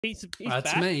He's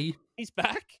That's back. me. He's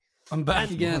back. I'm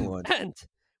back again. And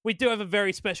we do have a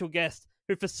very special guest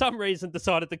who, for some reason,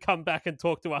 decided to come back and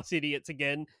talk to us idiots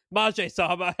again. Maje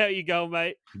Saba, how you going,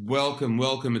 mate? Welcome.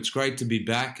 It's great to be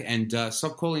back. And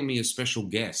stop calling me a special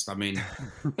guest. I mean,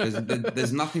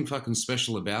 there's nothing fucking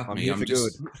special about me. I'm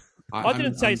good. I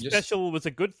didn't say special was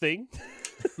a good thing.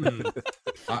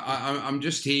 I'm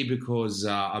just here because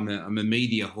I'm a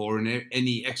media whore, and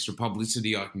any extra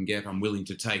publicity I can get, I'm willing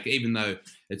to take, even though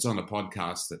it's on a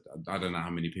podcast that I don't know how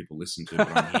many people listen to,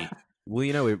 but I'm here. Well,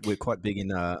 you know, we're quite big in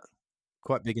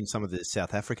some of the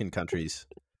South African countries.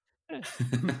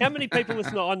 How many people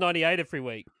listen to I-98 every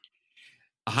week?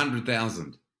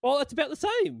 100,000. Well, it's about the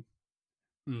same.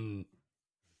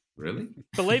 Really?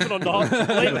 Believe it or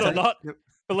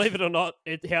not,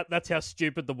 that's how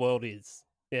stupid the world is.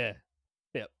 Yeah.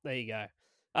 Yep, there you go.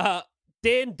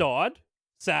 Dan died.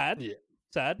 Sad,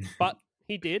 but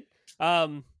he did.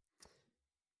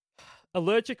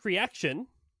 Allergic reaction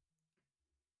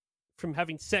from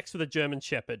having sex with a German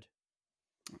Shepherd.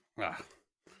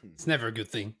 It's never a good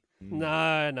thing.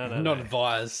 No. Not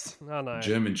advised. No.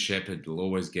 German Shepherd will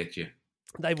always get you.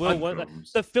 They will, won't they?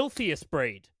 The filthiest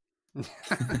breed.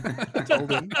 I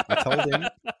told him,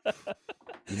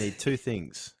 you need two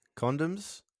things: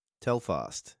 condoms,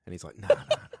 Telfast. And he's like, no.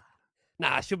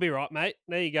 Nah, she'll be right, mate.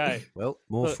 There you go. Well,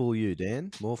 more fool you,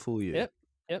 Dan. More fool you. Yep,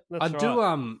 that's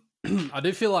right. I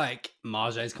do feel like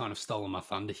Maje's kind of stolen my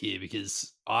thunder here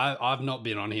because I've not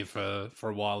been on here for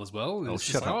a while as well. And it's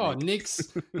shut just up,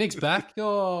 Nick's back.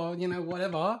 Oh,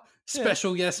 whatever.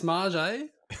 Special guest Maje.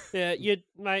 Yeah,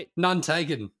 mate. None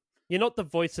taken. You're not the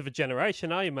voice of a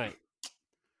generation, are you, mate?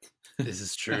 This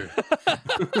is true.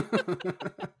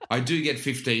 I do get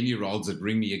 15-year-olds that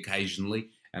ring me occasionally,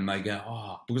 and they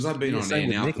go, because I've been on air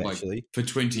now Nick, for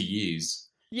 20 years.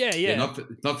 Yeah.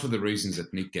 Not for the reasons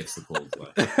that Nick gets the calls,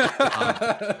 though.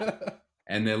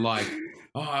 And they're like,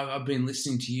 I've been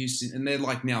listening to you since, and they're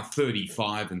like now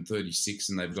 35 and 36,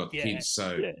 and they've got kids.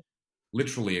 So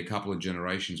literally a couple of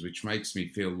generations, which makes me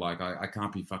feel like I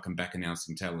can't be fucking back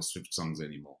announcing Taylor Swift songs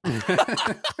anymore.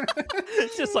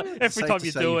 It's just like every time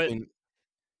you do it,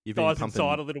 you've been dies pumping,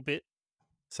 inside a little bit.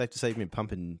 Safe to say you've been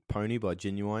pumping Pony by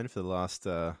Ginuwine for the last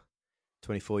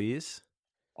 24 years?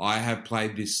 I have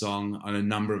played this song on a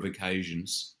number of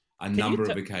occasions.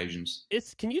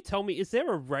 Can you tell me, is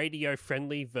there a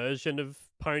radio-friendly version of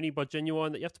Pony by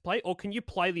Ginuwine that you have to play? Or can you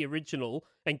play the original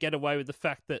and get away with the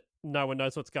fact that no one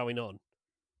knows what's going on?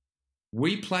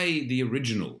 We play the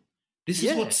original. This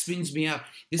is what spins me out.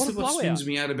 This is what spins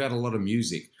me out about a lot of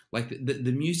music. Like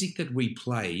the music that we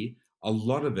play, a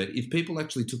lot of it, if people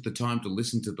actually took the time to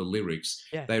listen to the lyrics,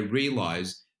 they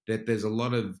realise that there's a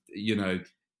lot of,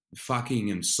 fucking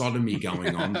and sodomy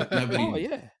going on, but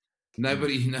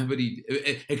nobody,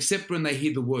 except when they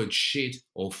hear the word shit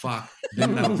or fuck,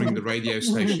 then they'll ring the radio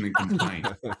station and complain.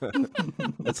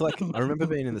 It's like, I remember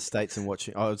being in the States and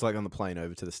watching, I was like on the plane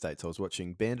over to the States, I was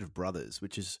watching Band of Brothers,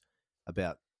 which is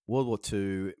about World War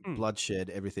II, bloodshed,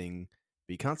 everything,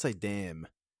 but you can't say damn.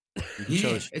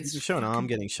 You can show an arm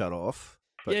getting shut off,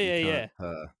 but you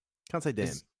can't say damn.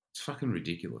 It's fucking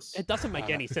ridiculous. It doesn't make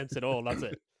any sense at all, does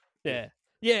it? Yeah.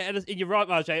 Yeah, and you're right,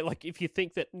 Maje. Like, if you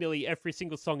think that nearly every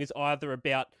single song is either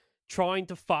about trying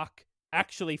to fuck,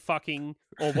 actually fucking,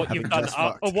 or what you've done,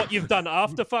 or what you've done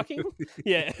after fucking,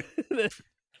 that's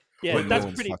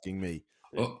pretty. Fucking me.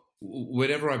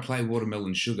 Whenever I play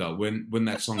Watermelon Sugar, when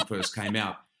that song first came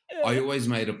out, I always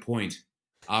made a point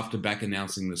after back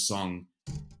announcing the song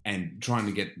and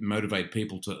trying to motivate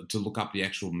people to look up the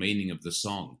actual meaning of the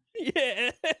song.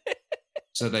 Yeah.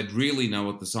 So they'd really know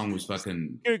what the song was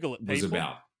fucking Google it, was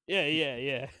about.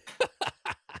 Yeah.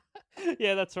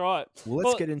 Yeah, that's right. Well,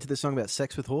 let's get into the song about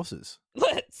sex with horses.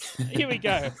 Here we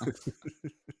go.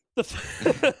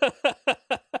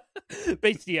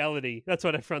 Bestiality. That's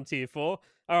what everyone's here for.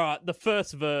 All right, the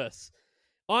first verse.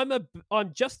 I'm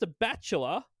just a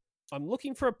bachelor. I'm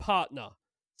looking for a partner.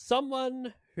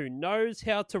 Someone who knows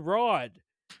how to ride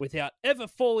without ever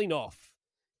falling off.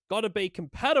 Gotta be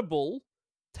compatible.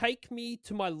 Take me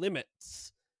to my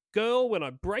limits. Girl, when I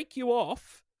break you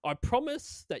off, I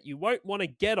promise that you won't want to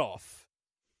get off.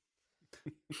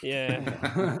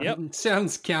 Yeah. Yep.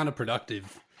 Sounds counterproductive.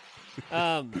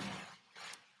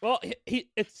 Well,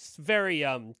 it's very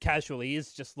casual. He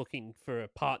is just looking for a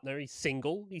partner. He's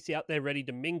single. He's out there ready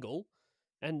to mingle.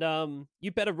 And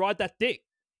you better ride that dick.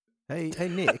 Hey,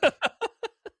 Nick.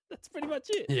 That's pretty much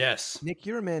it. Yes. Nick,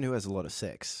 you're a man who has a lot of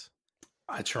sex.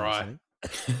 I try.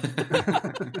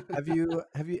 Have you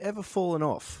ever fallen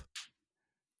off?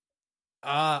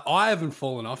 I haven't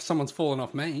fallen off. Someone's fallen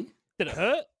off me. Did it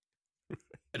hurt?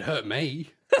 It hurt me.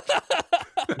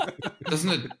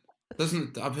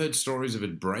 Doesn't I've heard stories of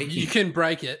it breaking. You can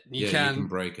break it. You can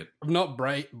break it. Not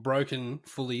broken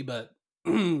fully, but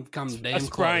come damn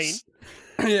close.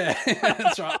 Yeah,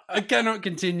 that's right. I cannot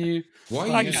continue. Why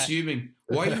are you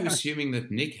assuming that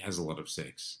Nick has a lot of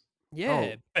sex?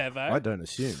 Yeah, Bevo. I don't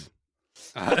assume.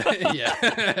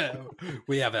 Yeah,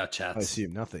 we have our chats. I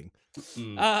assume nothing.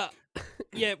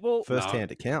 Yeah, well,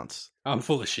 firsthand accounts. I'm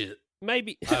full of shit.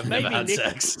 Maybe never had Nick,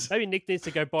 sex. Maybe Nick needs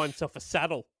to go buy himself a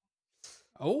saddle.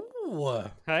 Oh,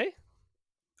 hey,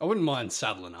 I wouldn't mind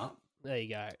saddling up. There you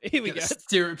go. Here we Get go. the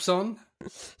stirrups on.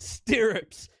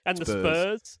 Stirrups and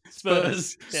Spurs. the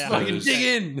Spurs. Yeah. Fucking dig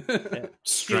in. Yeah.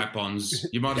 Strap-ons.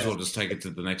 You might as well just take it to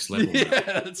the next level.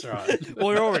 Yeah, that's right. Well,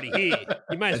 we're already here.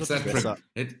 You may as well dressage.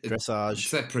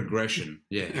 It's that progression.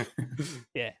 Yeah.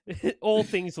 Yeah. All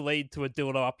things lead to a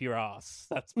dildo up your ass.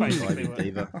 That's basically what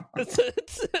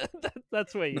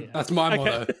that's where you are. That's my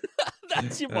motto.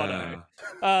 That's your motto.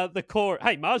 The chorus.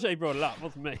 Hey, Maje brought it up,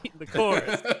 wasn't me. The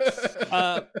chorus.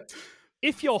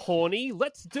 If you're horny,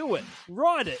 let's do it.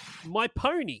 Ride it, my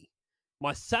pony.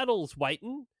 My saddle's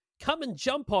waiting. Come and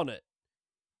jump on it.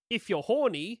 If you're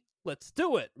horny, let's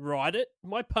do it. Ride it,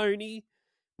 my pony.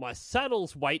 My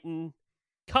saddle's waiting.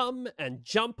 Come and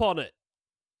jump on it.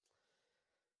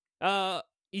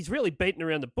 He's really beating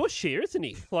around the bush here, isn't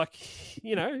he? Like,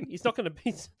 he's not going to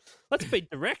be... Let's be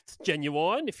direct,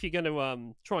 Ginuwine, if you're going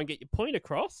to try and get your point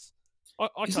across.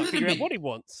 I can't figure out what he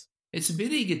wants. It's a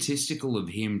bit egotistical of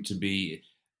him to be,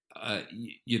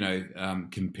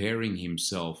 comparing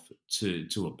himself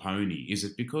to a pony. Is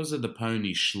it because of the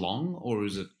pony schlong, or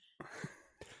is it...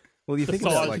 Well, you think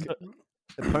about like...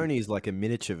 A pony is like a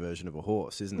miniature version of a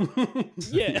horse, isn't it?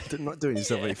 Yeah. You're not doing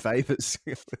yourself any favours.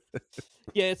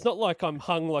 Yeah, it's not like I'm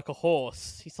hung like a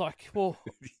horse. He's like, well,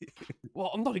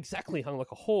 I'm not exactly hung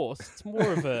like a horse. It's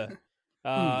more of a,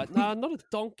 no, not a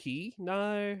donkey.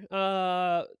 No,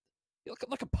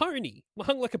 like a pony. I'm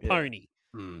hung like a pony.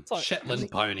 It's like,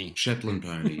 Shetland pony. Shetland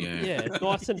pony, yeah. Yeah,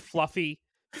 nice and fluffy,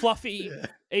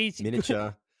 easy.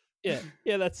 Miniature. Yeah,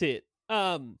 that's it.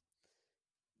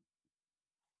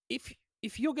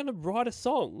 If you're going to write a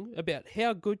song about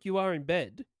how good you are in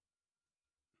bed,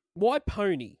 why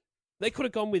pony? They could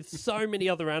have gone with so many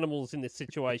other animals in this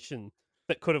situation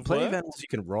that could have Plenty worked. of animals you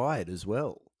can ride as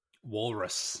well.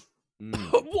 Walrus.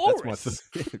 Walrus.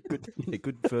 That's my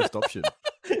good first option.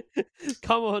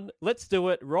 Come on, let's do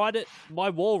it. Ride it,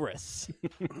 my walrus.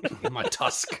 My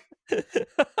tusk.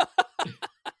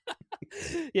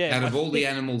 Yeah. Out of all the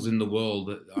animals in the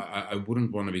world, I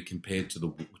wouldn't want to be compared to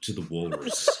the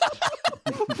walrus.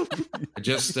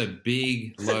 Just a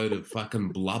big load of fucking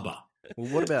blubber. Well,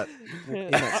 what about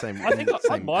in that same? I think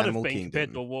I might have been kingdom,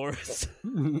 compared to a walrus.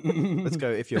 Let's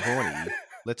go. If you're horny,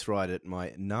 let's ride it.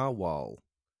 My narwhal.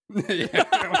 They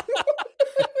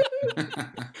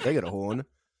got a horn.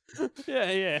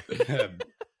 Yeah.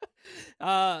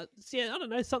 I don't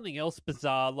know, something else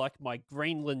bizarre like my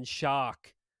Greenland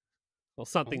shark or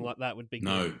something like that would be good.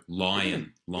 No,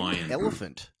 lion.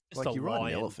 Elephant. Just like a you ride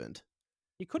lion. an elephant.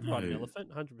 You could ride an elephant,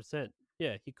 100%.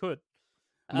 Yeah, you could.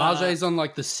 Marjay's on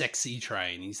like the sexy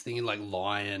train. He's thinking like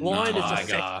lion,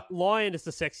 tiger. Lion is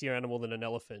the sexier animal than an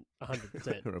elephant,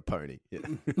 100%. Or a pony. Yeah.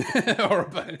 Or a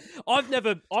pony. I've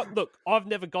never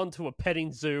gone to a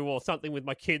petting zoo or something with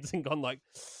my kids and gone like,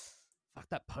 fuck,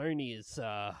 that pony is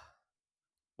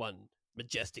one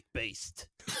majestic beast.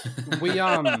 We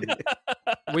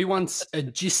once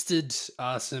adjusted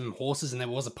some horses and there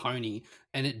was a pony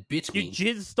and it bit me. You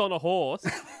jizzed on a horse.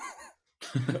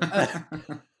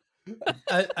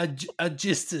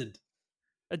 Adjusted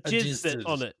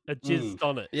on it.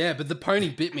 Yeah, but the pony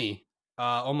bit me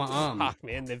on my arm. Fuck,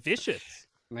 man, they're vicious.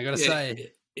 And I gotta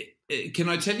say, can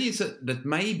I tell you that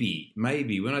maybe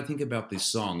when I think about this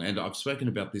song, and I've spoken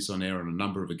about this on air on a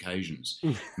number of occasions,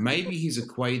 maybe he's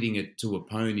equating it to a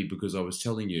pony because I was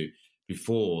telling you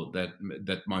before that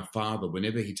my father,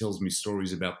 whenever he tells me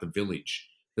stories about the village,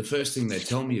 the first thing they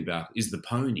tell me about is the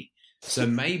pony. So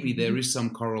maybe there is some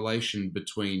correlation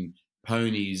between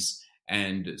ponies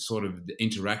and sort of the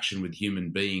interaction with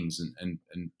human beings and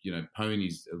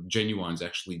ponies, Ginuwine's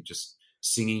actually just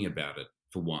singing about it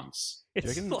for once.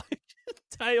 It's like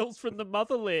Tales from the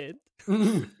Motherland. Do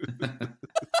you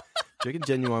reckon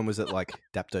Ginuwine was at like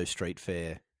Dapto Street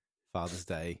Fair, Father's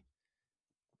Day,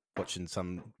 watching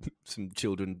some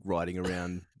children riding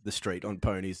around the street on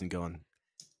ponies and going,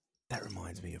 that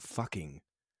reminds me of fucking...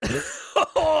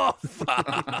 Oh, fuck.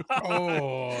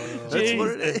 That's what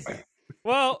it is.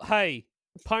 Well, hey,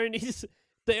 ponies,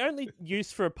 the only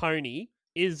use for a pony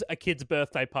is a kid's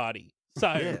birthday party.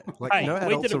 So, yeah, like hey, no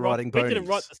adults are riding ponies. We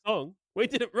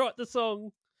didn't write the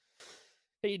song.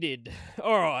 He did.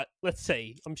 All right, let's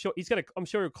see. I'm sure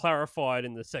he'll clarify it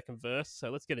in the second verse. So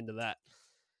let's get into that.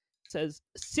 It says,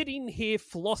 "Sitting here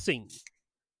flossing,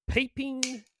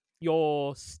 peeping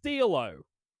your steelo.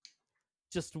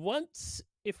 Just once,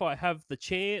 if I have the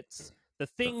chance, the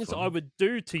things I would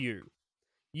do to you.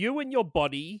 You and your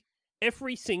body,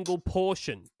 every single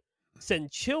portion.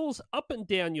 Send chills up and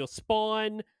down your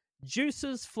spine,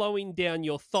 juices flowing down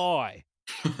your thigh."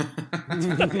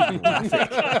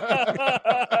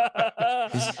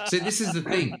 See, this is the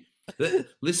thing.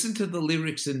 Listen to the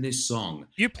lyrics in this song.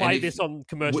 You play this on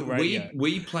commercial radio.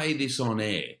 We play this on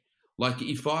air. Like,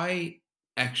 if I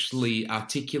actually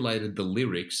articulated the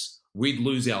lyrics, we'd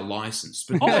lose our license.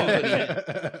 But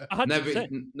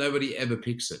nobody ever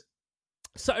picks it.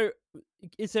 So,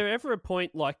 is there ever a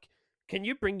point, like, can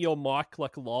you bring your mic,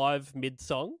 like, live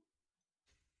mid-song?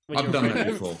 I've done that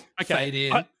before. Okay, fade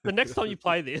in. The next time you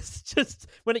play this, just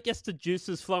when it gets to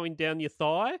juices flowing down your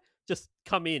thigh, just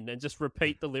come in and just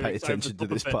repeat the lyrics. Pay attention to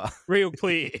this part, real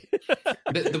clear.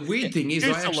 The weird thing is,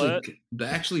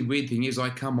 the weird thing is, I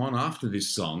come on after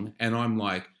this song and I'm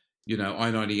like,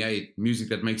 I-98 music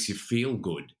that makes you feel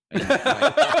good. And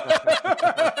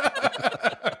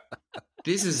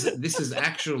this is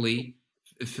actually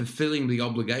fulfilling the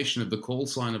obligation of the call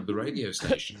sign of the radio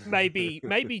station. maybe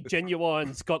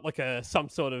Ginuwine's got like some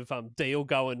sort of deal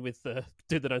going with the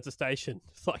dude that owns the station.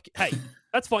 It's like, hey,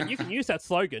 that's fine. You can use that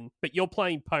slogan, but you're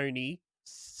playing Pony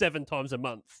 7 times a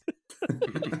month.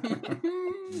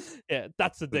 Yeah,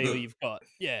 that's the deal you've got.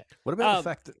 Yeah. What about the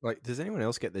fact that, like, does anyone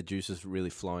else get their juices really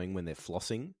flowing when they're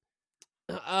flossing?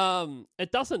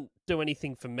 It doesn't do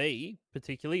anything for me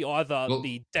particularly, either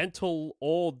the dental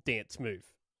or dance move.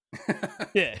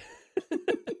 Yeah.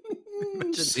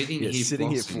 Sitting here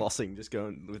flossing, just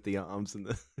going with the arms and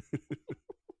the.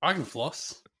 I can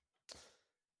floss.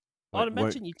 I'd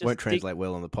imagine you just won't translate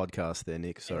well on the podcast there,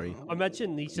 Nick. Sorry. I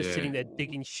imagine he's just sitting there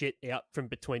digging shit out from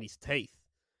between his teeth,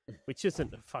 which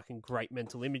isn't a fucking great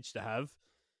mental image to have.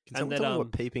 Can someone tell me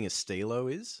what peeping a steelo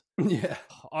is? Yeah.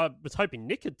 I was hoping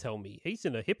Nick could tell me. He's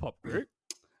in a hip hop group.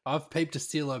 I've peeped a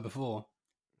steelo before.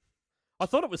 I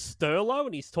thought it was Sterlo,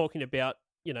 and he's talking about,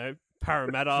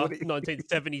 Parramatta,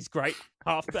 1970s great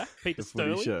halfback, Peter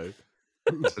Sterling. Show.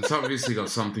 It's obviously got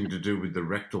something to do with the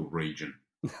rectal region.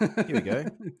 Here we go.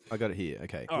 I got it here.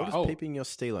 Okay. What does peeping your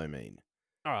steelo mean?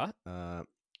 All right.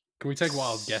 Can we take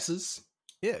wild guesses?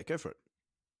 Yeah, go for it.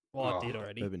 Well, I did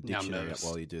already. Urban Dictionary up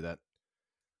while you do that.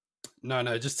 No,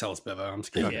 just tell us, Bevo. I'm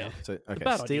scared. Yeah. So,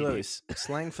 steelo is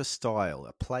slang for style,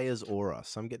 a player's aura.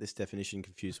 Some get this definition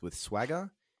confused with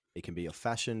swagger. It can be your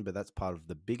fashion, but that's part of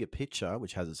the bigger picture,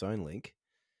 which has its own link.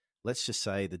 Let's just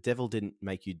say the devil didn't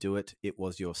make you do it. It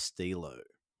was your steelo.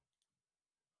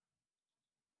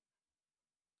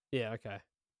 Yeah, okay.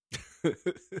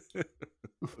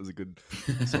 That was a good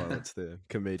silence there.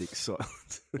 Comedic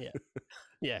silence.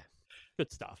 Yeah.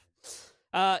 Good stuff.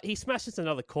 He smashes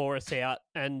another chorus out,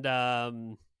 and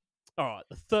all right,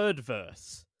 the third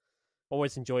verse.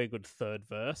 Always enjoy a good third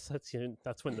verse.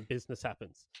 That's when the business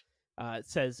happens. It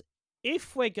says,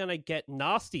 "If we're gonna get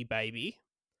nasty, baby,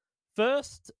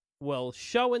 first we'll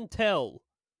show and tell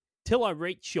till I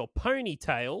reach your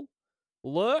ponytail,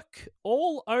 lurk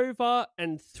all over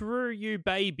and through you,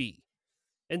 baby.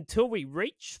 Until we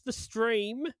reach the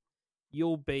stream,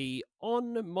 you'll be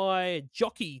on my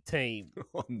jockey team."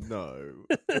 Oh, no.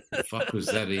 What the fuck does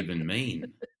that even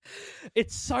mean?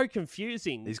 It's so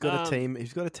confusing. He's got a team.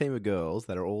 He's got a team of girls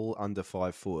that are all under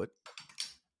 5 foot.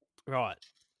 Right.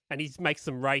 And he makes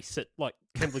them race at, like,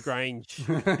 Kembla Grange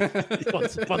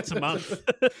once a month.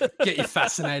 Get your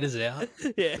fascinators out.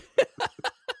 Yeah.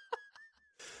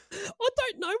 I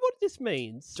don't know what this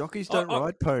means. Jockeys don't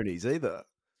ride ponies either.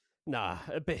 Nah,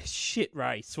 it'd be a shit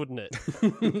race, wouldn't it?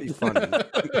 It'd be funny.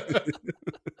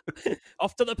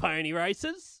 Off to the pony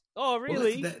races? Oh,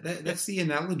 really? Well, that's the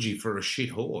analogy for a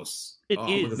shit horse. It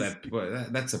is. Look at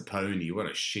that. That's a pony.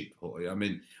 What a shit horse. I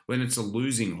mean, when it's a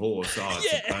losing horse,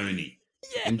 it's a pony.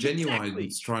 Yeah, and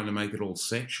Ginuwine's trying to make it all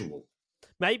sexual.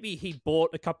 Maybe he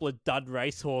bought a couple of dud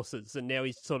race horses and now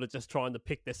he's sort of just trying to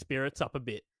pick their spirits up a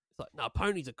bit. It's like, no,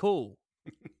 ponies are cool.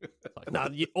 It's like, no,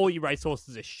 all your race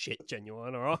horses are shit,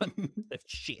 Ginuwine, all right? They're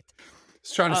shit.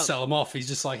 He's trying to sell them off. He's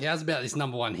just like, how's about this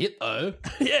number one hit, though?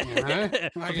 Yeah. You know?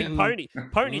 I think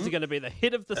ponies are going to be the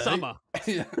hit of the summer.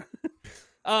 Yeah.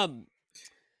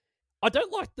 I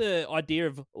don't like the idea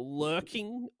of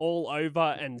lurking all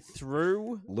over and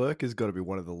through. Lurk has got to be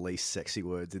one of the least sexy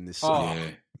words in this song. Yeah.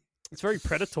 It's very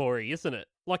predatory, isn't it?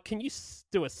 Like, can you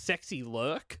do a sexy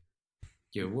lurk?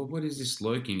 Yeah, well, what is this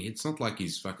lurking? It's not like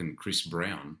he's fucking Chris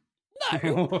Brown.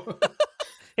 No.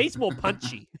 He's more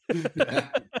punchy.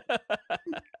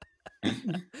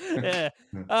 Yeah.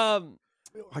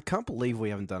 I can't believe we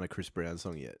haven't done a Chris Brown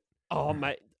song yet. Oh,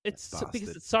 mate. It's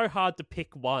because it's so hard to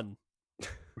pick one.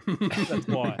 That's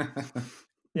why.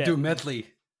 Yeah. Do medley.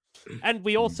 And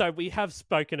we have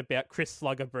spoken about Chris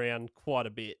Slugger Brown quite a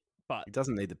bit, but He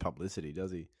doesn't need the publicity,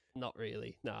 does he? not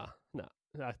really. Nah.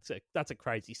 That's a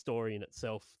crazy story in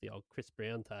itself, the old Chris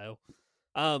Brown tale.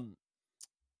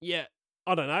 Yeah,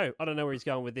 I don't know. I don't know where he's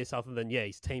going with this other than,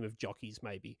 his team of jockeys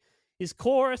maybe. His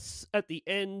chorus at the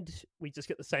end, we just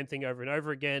get the same thing over and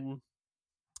over again.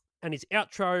 And his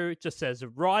outro just says,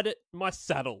 "Ride it, my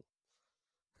saddle."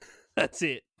 That's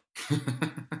it.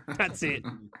 That's it.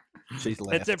 She's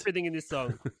left. That's everything in this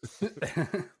song.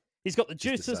 He's got the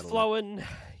juices flowing.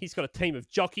 He's got a team of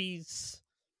jockeys.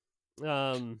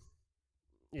 I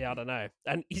don't know.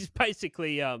 And he's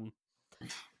basically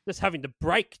just having to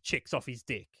break chicks off his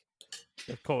dick,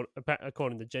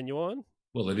 according to Ginuwine.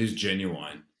 Well, it is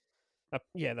Ginuwine.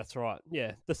 Yeah, that's right.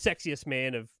 Yeah, the sexiest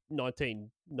man of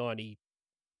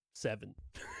 1997.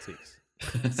 Six.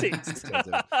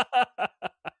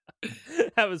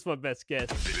 That was my best guess.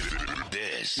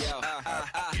 This is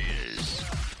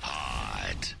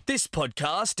hot. This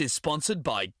podcast is sponsored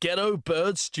by Ghetto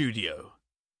Bird Studio.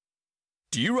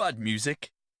 Do you write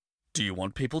music? Do you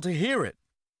want people to hear it?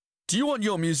 Do you want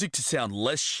your music to sound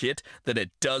less shit than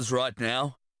it does right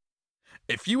now?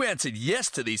 If you answered yes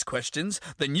to these questions,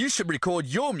 then you should record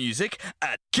your music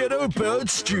at Ghetto Bird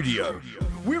Studio.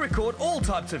 We record all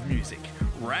types of music: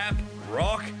 rap,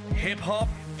 rock, hip-hop,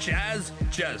 jazz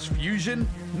fusion,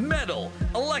 metal,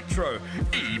 electro,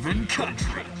 even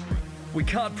country. We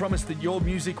can't promise that your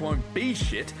music won't be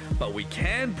shit, but we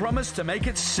can promise to make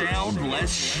it sound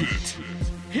less shit.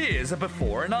 Here's a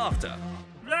before and after.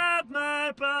 Grab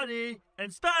my body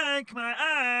and spank my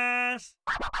ass.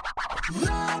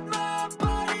 Grab my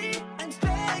body and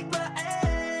spank my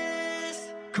ass.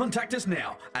 Contact us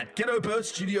now at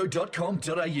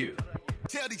ghettobirdstudio.com.au.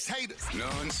 Tell these haters.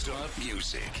 Non-stop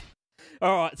music.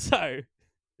 All right, so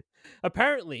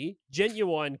apparently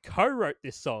Ginuwine co-wrote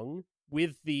this song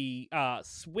with the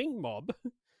swing mob,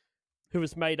 who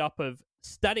was made up of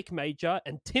Static Major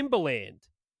and Timbaland.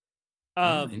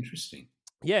 Interesting.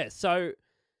 Yeah, so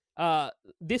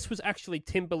this was actually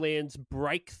Timbaland's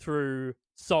breakthrough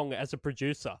song as a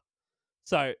producer.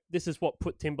 So this is what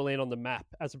put Timbaland on the map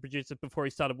as a producer before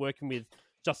he started working with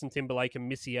Justin Timberlake and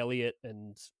Missy Elliott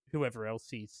and whoever else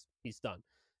he's done.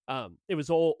 It was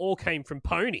all came from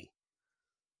Pony,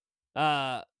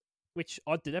 which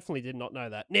I definitely did not know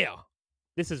that. Now,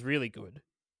 this is really good.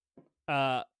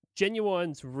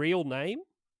 Ginuwine's real name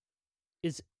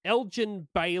is Elgin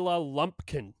Baylor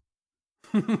Lumpkin.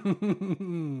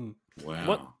 Wow.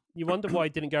 You wonder why he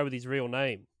didn't go with his real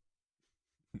name.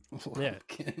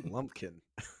 Lumpkin.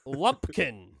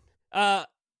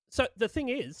 So the thing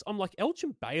is, I'm like,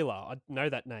 Elgin Baylor, I know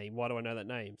that name. Why do I know that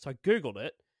name? So I Googled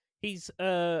it. He's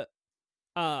a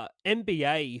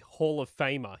NBA Hall of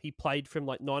Famer. He played from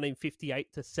like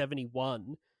 1958 to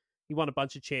 71. He won a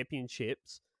bunch of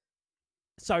championships.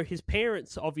 So his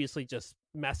parents, obviously just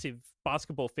massive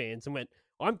basketball fans, and went,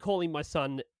 "I'm calling my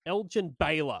son Elgin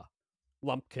Baylor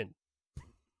Lumpkin."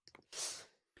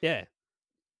 Yeah.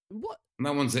 What?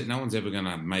 No one's ever going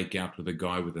to make out with a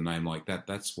guy with a name like that.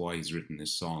 That's why he's written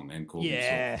this song and called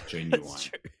himself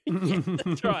Ginuwine. Yeah,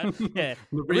 that's right. Yeah.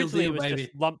 Originally it was baby.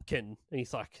 just Lumpkin. And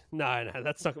he's like, no,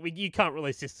 that's not... You can't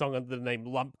release this song under the name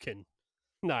Lumpkin.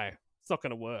 No, it's not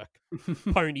going to work.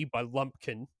 Pony by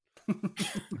Lumpkin.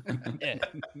 Yeah.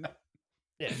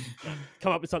 Yeah.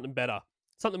 Come up with something better.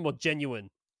 Something more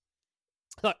genuine.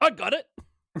 Like, I got it.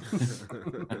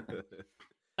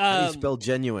 How do you spell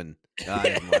genuine?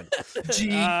 Never mind.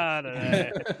 I don't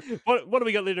know. What do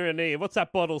we got later in here? What's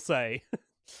that bottle say?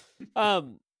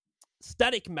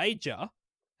 Static Major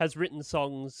has written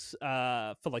songs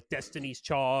for like Destiny's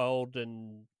Child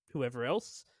and whoever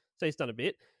else. So he's done a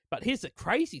bit. But here's the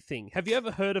crazy thing. Have you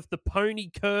ever heard of the Pony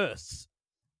Curse?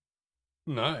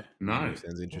 No.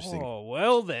 Sounds interesting. Oh,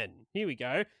 well then. Here we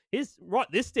go.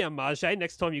 Write this down, Maje.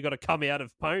 Next time you've got to come out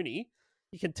of Pony,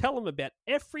 you can tell them about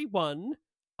everyone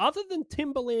other than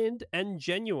Timbaland and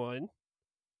Ginuwine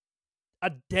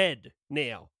are dead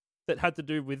now that had to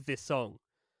do with this song.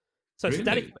 So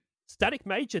Really? Static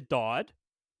Major died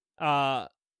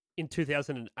in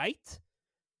 2008.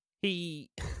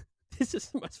 This is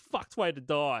the most fucked way to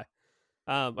die.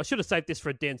 I should have saved this for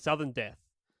a Dan Southern death.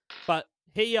 But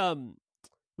he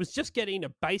was just getting a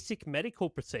basic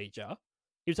medical procedure.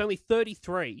 He was only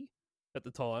 33 at the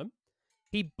time.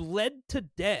 He bled to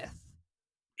death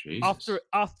after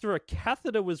a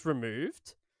catheter was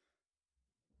removed,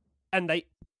 and they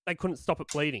couldn't stop it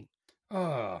bleeding.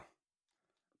 Oh.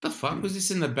 The fuck was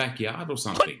this in the backyard or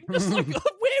something? It's like,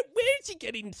 where is he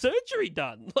getting surgery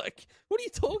done? Like, what are you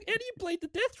talking? How do you bleed to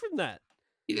death from that?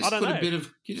 You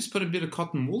just put a bit of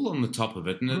cotton wool on the top of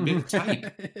it and a bit of tape.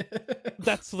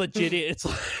 That's legit. It's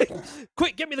like,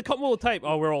 quick, get me the cotton wool tape.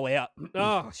 Oh, we're all out.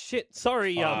 Oh shit.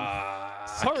 Sorry.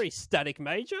 Sorry, Static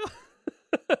Major.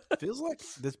 Feels like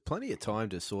there's plenty of time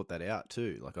to sort that out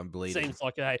too. Like I'm bleeding. Seems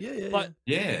like a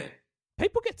Yeah.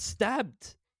 People get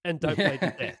stabbed and don't bleed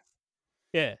to death.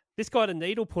 Yeah, this guy had a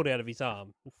needle pulled out of his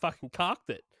arm and fucking carked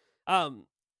it.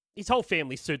 His whole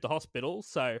family sued the hospital,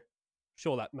 so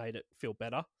sure that made it feel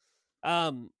better.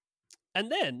 And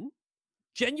then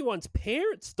Ginuwine's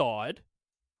parents died,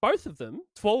 both of them,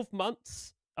 12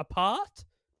 months apart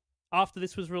after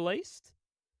this was released.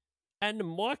 And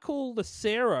Michael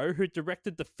Lucero, who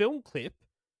directed the film clip,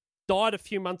 died a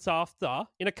few months after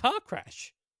in a car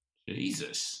crash.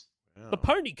 Jesus. The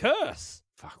pony curse.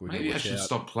 Fuck, maybe I should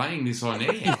stop playing this on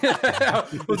air. I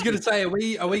was going to say, are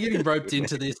we getting roped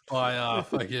into this by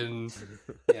fucking,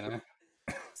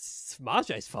 It's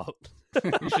Maje's fault.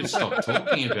 We should stop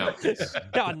talking about this.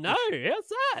 I know. How's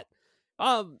that?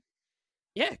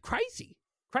 Yeah, crazy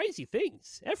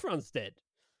things. Everyone's dead.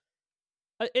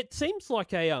 It seems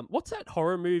like a what's that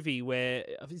horror movie where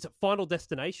is it Final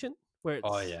Destination? Where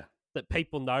it's that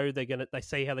people know they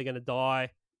see how they're gonna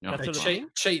die. No, they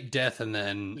cheat death and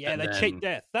then cheat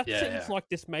death. That seems like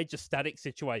this Major Static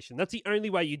situation. That's the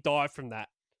only way you die from that.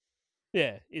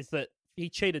 Yeah, is that he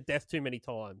cheated death too many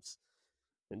times,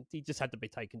 and he just had to be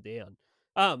taken down.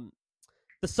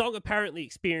 The song apparently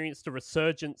experienced a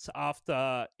resurgence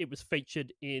after it was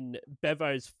featured in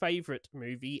Bevo's favourite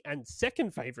movie and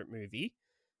second favourite movie,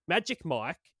 Magic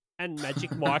Mike and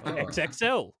Magic Mike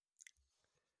XXL.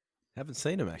 Haven't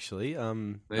seen him actually.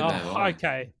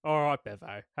 Okay. All right,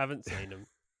 Bevo. Haven't seen him.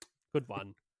 Good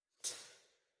one.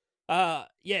 I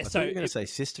thought you were going to say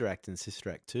Sister Act and Sister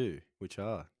Act 2, which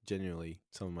are genuinely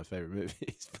some of my favourite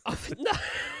movies. No.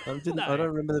 I don't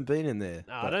remember them being in there.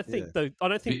 No, I don't think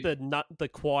the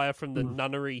choir from the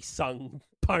nunnery sung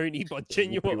Pony by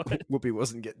Ginuwine. Whoopi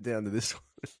wasn't getting down to this one.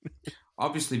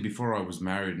 Obviously, before I was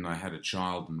married and I had a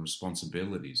child and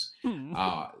responsibilities,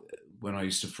 when I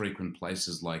used to frequent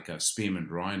places like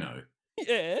Spearmint Rhino,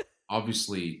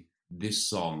 obviously this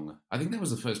song, I think that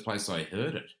was the first place I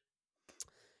heard it.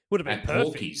 Would have been at perfect.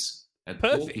 Porky's. At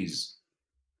Porky's.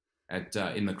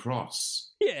 In the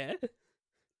Cross. Yeah.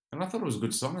 And I thought it was a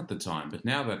good song at the time, but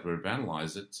now that we've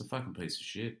analysed it, it's a fucking piece of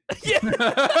shit.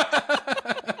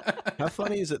 How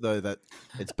funny is it, though, that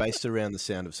it's based around the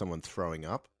sound of someone throwing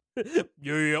up? Yep.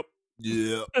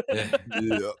 Yeah.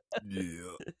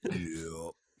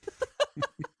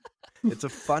 It's a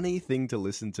funny thing to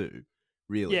listen to,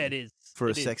 really. Yeah, it is. For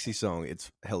a sexy song, it's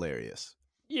hilarious.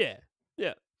 Yeah.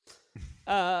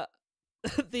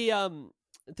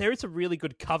 There is a really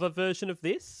good cover version of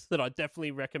this that I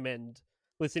definitely recommend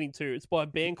listening to. It's by a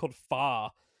band called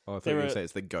Far. Oh, I thought you were going to say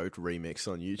it's the Goat remix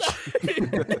on YouTube.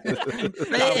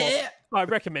 I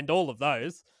recommend all of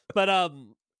those, but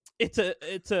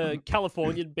it's a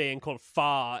Californian band called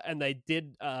Far, and they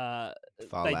did it,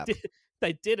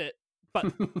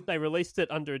 but they released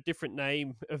it under a different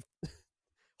name of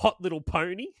Hot Little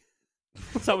Pony.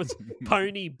 So it's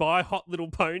Pony by Hot Little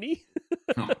Pony.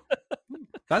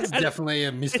 That's definitely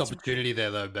a missed opportunity there,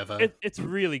 though, Bevo. It's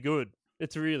really good.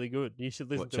 It's really good. You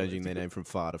should listen to it. Changing their name from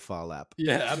Far to Far Lap.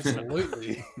 Yeah,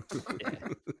 absolutely.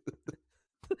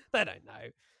 They don't know.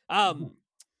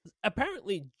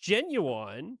 Apparently,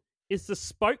 Ginuwine is the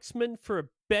spokesman for a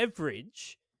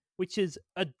beverage which is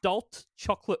adult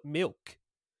chocolate milk.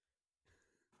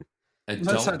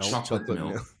 Adult chocolate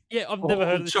milk? Yeah, I've never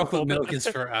heard of this chocolate before, milk is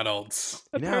for adults.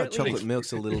 You know how chocolate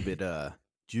milk's a little bit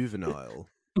juvenile?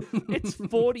 It's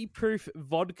 40 proof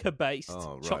vodka based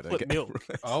chocolate milk.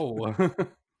 Right. Oh.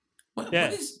 What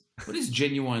does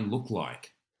Ginuwine look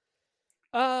like?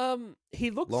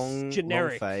 He looks long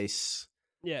generic. Long face.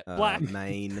 Yeah, black.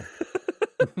 Mane.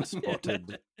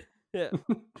 Spotted. Yeah.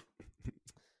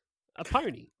 A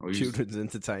pony. Children's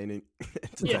entertaining.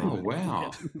 Yeah. Oh,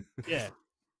 wow. Yeah.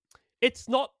 It's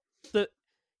not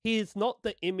he is not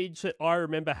the image that I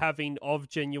remember having of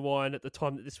Ginuwine at the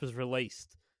time that this was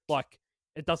released. Like,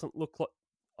 it doesn't look like...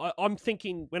 I'm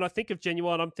thinking... When I think of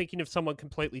Ginuwine, I'm thinking of someone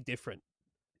completely different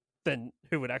than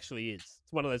who it actually is.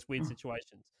 It's one of those weird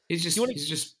situations. He's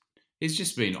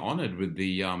just been honoured with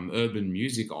the Urban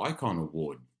Music Icon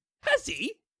Award. Has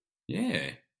he?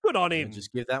 Yeah. Good on him.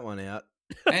 Just give that one out.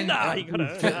 And, nah, you gotta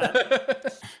earn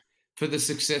that. For the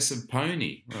success of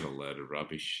Pony. What a load of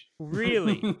rubbish.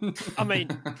 Really? I mean,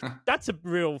 that's a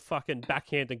real fucking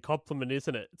backhanded compliment,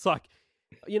 isn't it? It's like,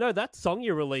 that song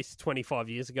you released 25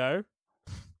 years ago,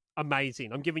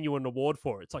 amazing. I'm giving you an award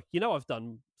for it. It's like, I've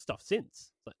done stuff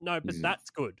since. It's like, no, but that's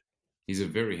good. He's a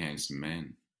very handsome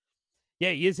man.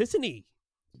 Yeah, he is, isn't he?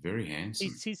 Very handsome.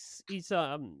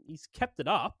 He's kept it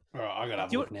up. All right, I gotta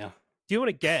have a look now. Do you want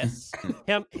to guess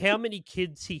how many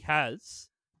kids he has,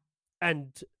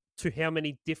 and to how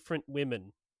many different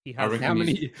women he has? How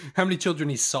many children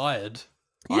he's sired?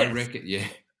 Yes. I reckon, yeah.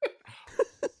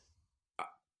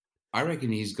 I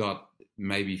reckon he's got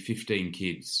maybe 15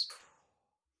 kids.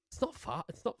 It's not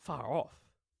far off.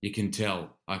 You can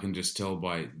tell. I can just tell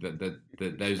by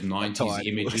those 90s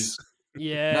images.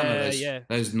 Yeah,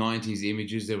 Those 90s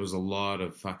images, there was a lot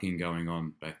of fucking going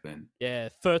on back then. Yeah,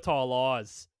 fertile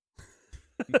eyes.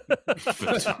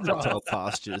 Fertile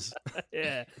pastures.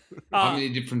 Yeah. How many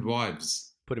different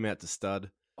wives? Put him out to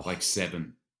stud. Like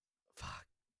 7. Fuck.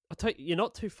 I'll tell you, you're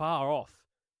not too far off.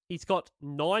 He's got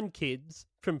 9 kids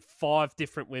from 5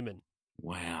 different women.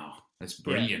 Wow. That's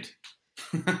brilliant.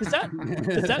 Yeah.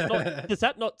 Does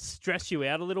that not stress you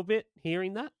out a little bit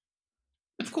hearing that?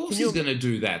 Of course he's going to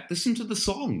do that. Listen to the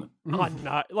song. I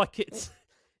know. Like it's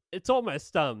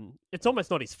almost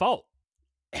not his fault.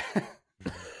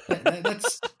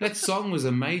 That song was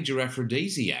a major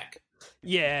aphrodisiac.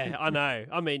 Yeah, I know.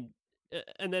 I mean,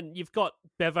 and then you've got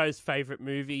Bevo's favourite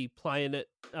movie playing it,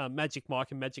 Magic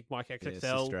Mike and Magic Mike XXL.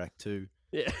 Yeah, Sister Act 2.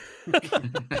 Yeah.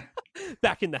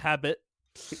 Back in the habit.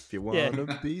 If you want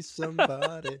to be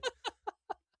somebody.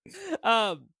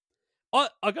 I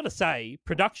got to say,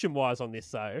 production-wise on this,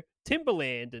 though,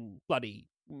 Timbaland and bloody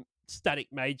Static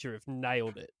Major have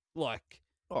nailed it. Like,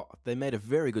 they made a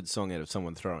very good song out of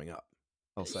someone throwing up.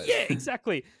 I'll say yeah,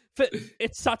 exactly. But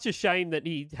it's such a shame that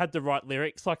he had to write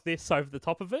lyrics like this over the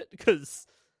top of it, because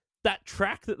that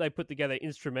track that they put together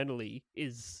instrumentally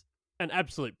is an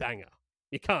absolute banger.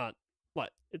 You can't,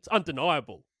 it's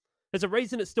undeniable. There's a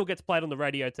reason it still gets played on the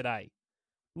radio today.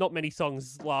 Not many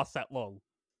songs last that long.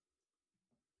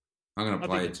 I'm going to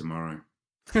play it tomorrow.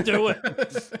 Do it.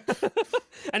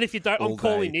 And if you don't, I'm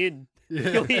calling in.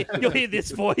 Yeah. You'll hear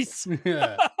this voice.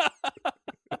 Yeah.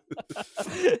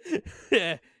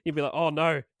 Yeah. You'll be like, oh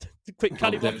no. Quick,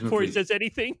 cut him off before he says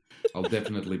anything. I'll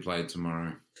definitely play it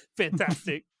tomorrow.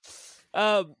 Fantastic.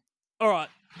 All right.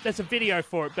 There's a video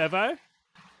for it, Bevo.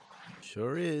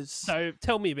 Sure is. So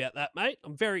tell me about that, mate.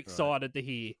 I'm very excited to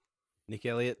hear. Nick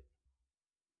Elliott.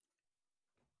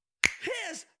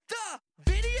 Here's the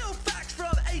video facts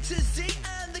from A to Z,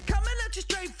 and they're coming at you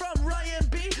straight from Ryan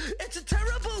B. It's a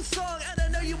terrible song, and I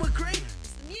know you agree.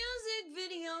 It's the music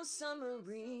video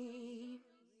summary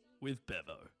with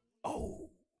Bevo. Oh,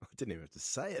 I didn't even have to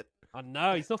say it. I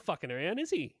know, he's not fucking around, is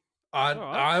he?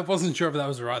 I wasn't sure if that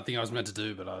was the right thing I was meant to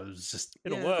do, but I was just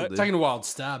it'll work. Taking a wild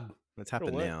stab. It's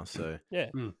happened now, so yeah.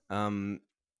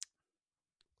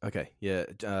 Okay,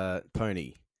 yeah.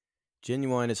 Pony.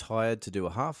 Ginuwine is hired to do a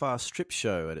half-assed strip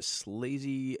show at a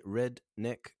sleazy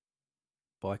redneck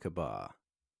biker bar.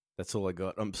 That's all I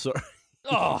got. I'm sorry.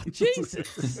 Oh,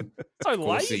 Jesus. So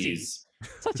lazy.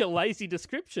 Such a lazy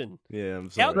description. Yeah, I'm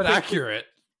sorry. But accurate.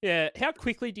 Yeah. How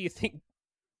quickly do you think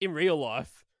in real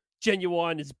life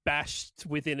Ginuwine is bashed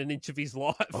within an inch of his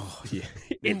life? Oh, yeah.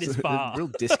 In this bar. A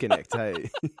real disconnect, hey?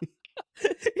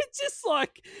 It's just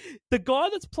like the guy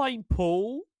that's playing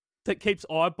pool that keeps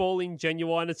eyeballing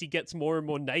Ginuwine as he gets more and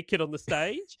more naked on the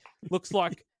stage looks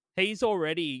like he's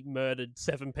already murdered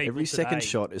 7 people. Every second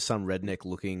shot is some redneck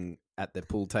looking at their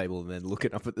pool table and then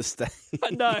looking up at the stage.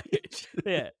 I know.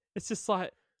 Yeah. It's just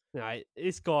like, no,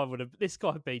 this guy would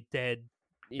be dead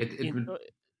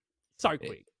so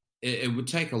quick. It would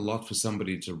take a lot for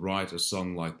somebody to write a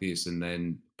song like this and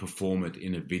then perform it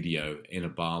in a video in a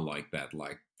bar like that.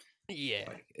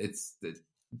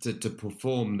 To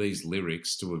perform these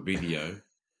lyrics to a video,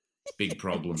 big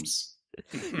problems.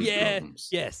 Yeah, problems.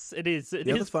 Yes, it is.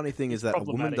 The other funny thing is that a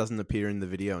woman doesn't appear in the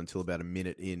video until about a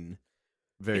minute in,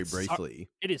 very briefly.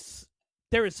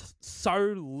 There is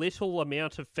so little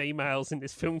amount of females in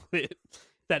this film clip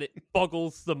that it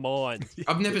boggles the mind.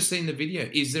 I've never seen the video.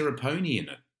 Is there a pony in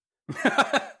it?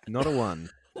 Not a one.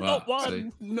 Not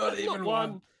one. Not even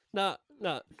one. No.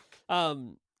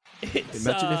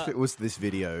 Imagine if it was this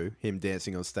video, him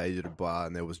dancing on stage at a bar,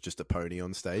 and there was just a pony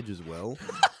on stage as well.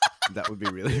 That would be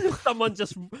really fun. Someone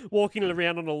just walking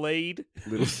around on a lead.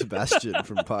 Little Sebastian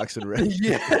from Parks and Rec.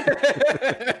 Yeah.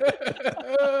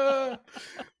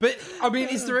 But, I mean,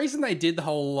 it's the reason they did the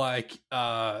whole,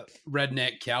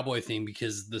 redneck cowboy thing,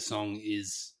 because the song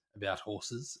is about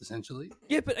horses, essentially.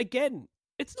 Yeah, but again,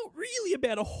 it's not really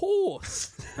about a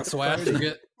horse. That's the way I took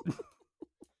it.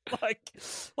 Like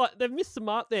they've missed the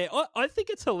mark there. I think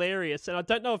it's hilarious, and I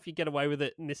don't know if you get away with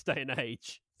it in this day and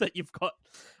age, that you've got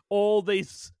all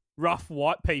these rough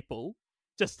white people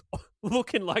just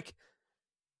looking like,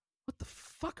 what the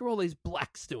fuck are all these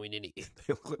blacks doing in here?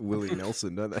 They look like Willie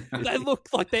Nelson, don't they? They look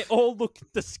like they all look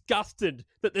disgusted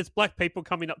that there's black people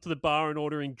coming up to the bar and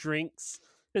ordering drinks.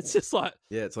 It's just like...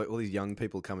 Yeah, it's like all these young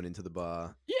people coming into the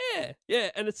bar. Yeah,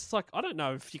 and it's just like, I don't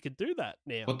know if you could do that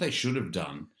now. What they should have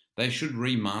done, they should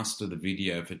remaster the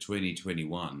video for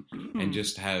 2021 and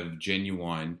just have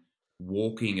Ginuwine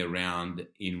walking around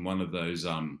in one of those,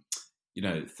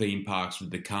 theme parks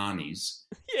with the carnies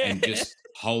and just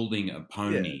holding a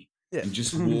pony and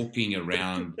just walking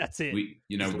around. That's it.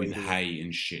 With hay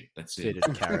and shit. That's it.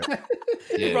 Fitted carrot.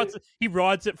 He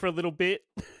rides it for a little bit.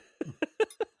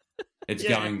 It's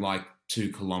going like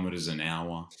 2 kilometers an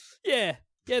hour. Yeah,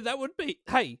 that would be...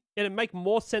 Hey, it'd make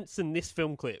more sense than this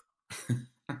film clip.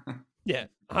 Yeah,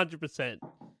 100%.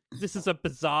 This is a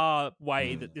bizarre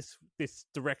way that this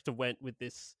director went with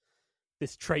this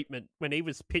treatment when he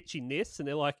was pitching this, and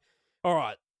they're like, all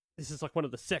right, this is like one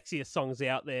of the sexiest songs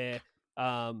out there.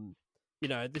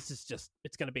 This is just,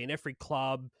 it's going to be in every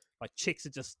club. Like, chicks are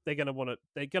just, they're going to want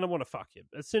to fuck you.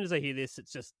 As soon as they hear this,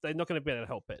 it's just, they're not going to be able to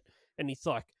help it. And he's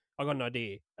like, I got an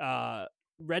idea.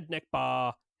 Redneck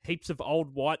bar, heaps of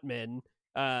old white men,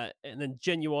 and then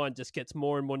Ginuwine just gets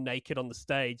more and more naked on the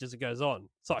stage as it goes on.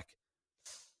 It's like,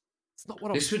 it's not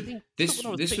what I was thinking. This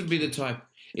would be the type.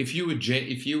 If you were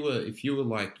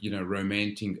like,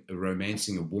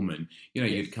 romancing a woman,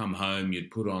 you'd come home, you'd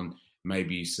put on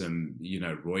maybe some,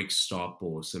 Roik Stop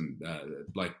or some,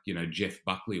 Jeff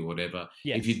Buckley or whatever.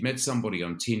 Yes. If you'd met somebody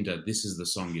on Tinder, this is the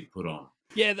song you'd put on.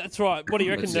 Yeah, that's right. What do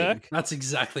you reckon, Nurk? That's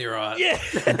exactly right. Yeah,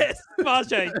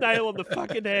 Maje, nail on the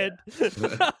fucking head.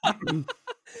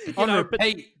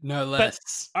 Repeat, no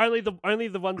less. But only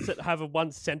the ones that have a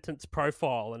 1-sentence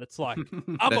profile, and it's like,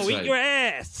 I'm gonna eat your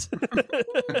ass.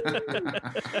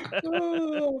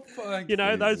 Oh, fuck.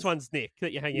 Those ones, Nick,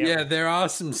 that you hang out. Yeah, there are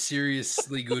some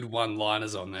seriously good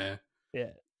one-liners on there.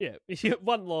 Yeah.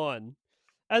 One line.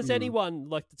 As anyone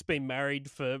that's been married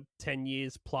for 10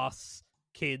 years plus,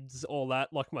 kids, all that,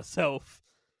 like myself,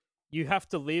 you have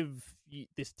to live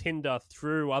this Tinder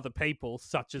through other people,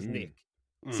 such as Nick.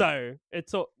 So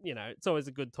it's always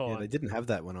a good time. Yeah, they didn't have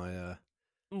that when I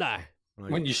no.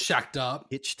 When you shacked up,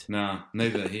 hitched. No,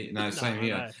 neither here. No, same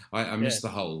here. No. I missed the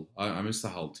whole. I missed the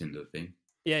whole Tinder thing.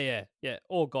 Yeah.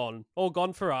 All gone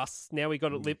for us. Now we got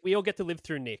to live. We all get to live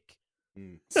through Nick.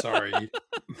 Sorry.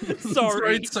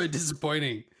 Sorry. It's so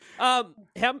disappointing.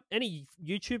 Any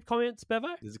YouTube comments, Bevo?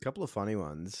 There's a couple of funny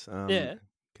ones. Yeah.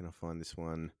 Can I find this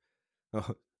one?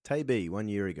 Oh, Tay B, 1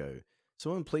 year ago.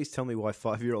 Someone please tell me why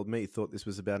 5-year-old me thought this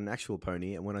was about an actual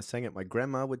pony, and when I sang it, my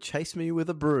grandma would chase me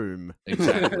with a broom.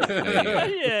 Exactly.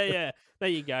 Yeah. There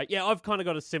you go. Yeah, I've kind of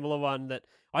got a similar one that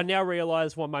I now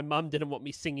realise why my mum didn't want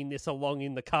me singing this along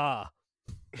in the car.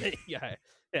 Yeah.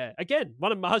 Again,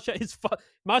 one of Maje's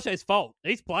fault.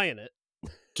 He's playing it.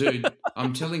 Dude,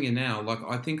 I'm telling you now,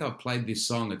 I think I've played this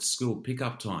song at school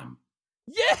pickup time.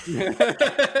 Yeah.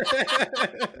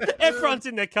 Everyone's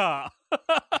in their car.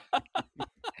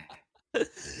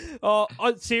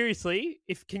 Seriously,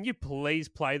 can you please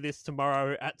play this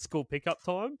tomorrow at school pickup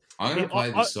time? I'm going to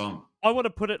play this song. I want to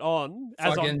put it on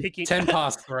as I'm picking 10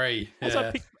 past 3.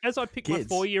 Yeah. As I pick my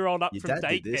 4-year-old up from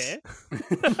daycare.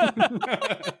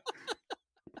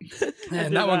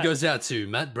 And that one goes out to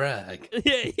Matt Bragg.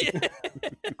 Yeah.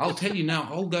 I'll tell you now,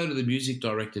 I'll go to the music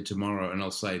director tomorrow and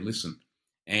I'll say, listen,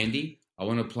 Andy, I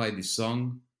want to play this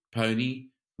song, Pony,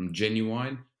 from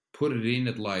Ginuwine. Put it in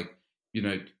at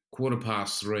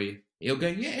 3:15. He'll go,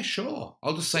 yeah, sure.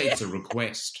 I'll just say it's a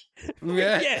request.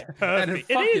 Yeah, and it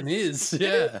fucking is.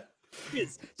 Yeah. It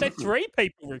is. So 3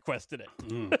 people requested it.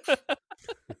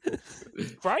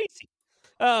 Crazy.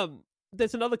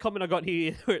 There's another comment I got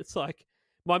here where it's like,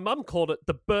 my mum called it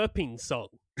the burping song.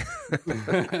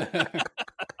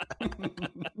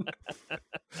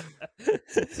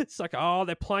 It's like, oh,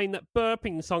 they're playing that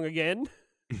burping song again.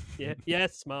 Yeah,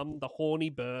 yes, mum, the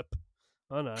horny burp.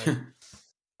 I know.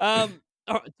 All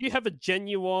right, do you have a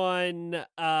Ginuwine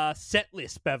set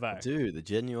list, Bevo? I do, the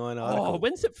Ginuwine article. Oh,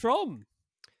 when's it from?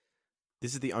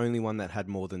 This is the only one that had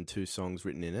more than 2 songs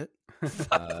written in it.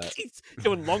 He's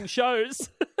doing long shows.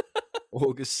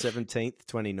 August 17th,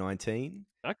 2019.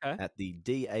 Okay. At the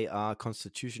DAR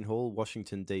Constitution Hall,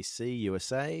 Washington, D.C.,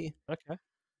 USA. Okay.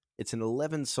 It's an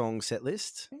 11-song set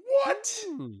list. What?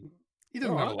 You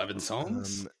don't have 11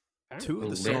 songs. 2 of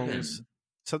the songs...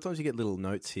 Sometimes you get little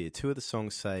notes here. 2 of the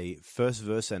songs say first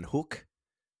verse and hook,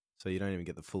 so you don't even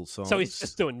get the full song. So he's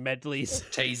just doing medleys.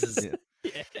 Teasers.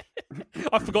 Yeah.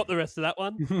 I forgot the rest of that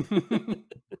one.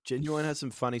 Ginuwine has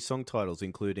some funny song titles,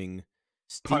 including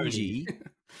Stingy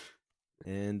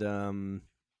and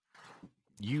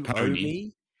You Owe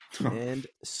Me. and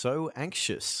So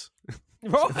Anxious.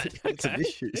 Right. It's Okay. an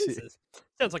issue. Jesus.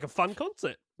 Sounds like a fun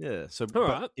concert. Yeah. So, All but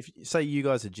right. if say you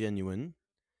guys are genuine,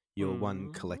 you're one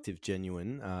Mhm. collective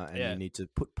genuine, and Yeah. you need to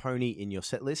put Pony in your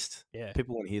set list. Yeah.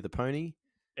 People want to hear the Pony.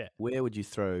 Yeah. Where would you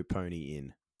throw Pony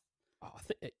in? Oh,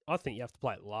 I think you have to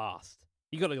play it last.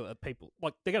 You got to let people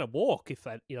they're going to walk if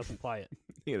he doesn't play it.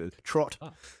 You know, trot.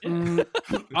 Oh, yeah.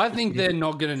 I think they're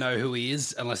not going to know who he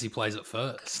is unless he plays it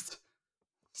first.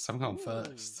 Someone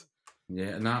first.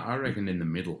 Yeah, no, I reckon in the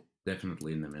middle.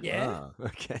 Definitely in the middle. Yeah.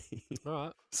 Okay. All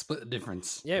right. Split the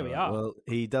difference. Yeah, we are. Well,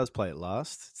 he does play it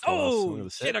last. It's the last song of Oh the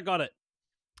set. shit! I got it.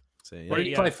 So, What yeah. did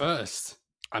he play first?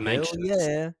 I'm Hell anxious.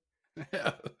 yeah.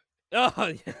 Oh,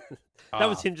 yeah. That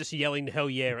was Ah. him just yelling "Hell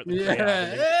yeah" at the Yeah. crowd,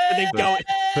 and then going.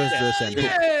 First verse and hook.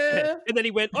 Yeah. And then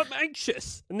he went, "I'm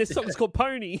anxious," and this song's called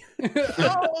 "Pony."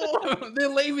 Oh, they're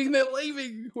leaving. They're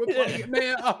leaving. We're playing it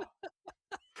now.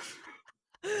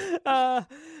 All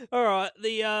right,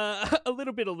 a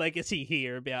little bit of legacy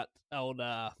here about old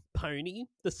Pony.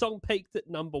 The song peaked at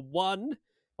number 1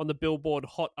 on the Billboard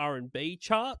Hot R&B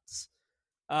charts.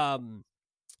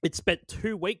 It spent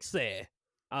 2 weeks there,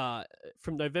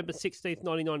 from November 16th,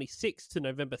 1996 to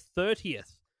November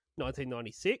 30th,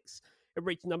 1996. It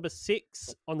reached number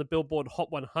 6 on the Billboard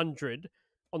Hot 100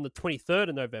 on the 23rd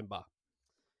of November.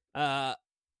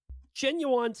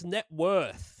 Ginuwine's net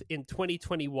worth in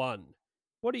 2021.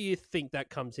 What do you think that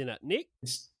comes in at, Nick?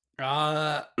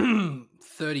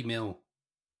 30 mil.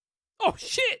 Oh,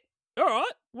 shit! All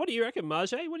right. What do you reckon,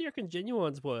 Maje? What do you reckon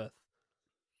Ginuwine's worth?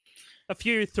 A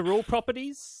few Thurl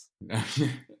properties?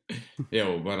 Yeah,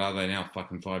 well, what are they now?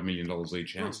 Fucking $5 million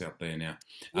each house out there now.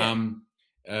 Yeah.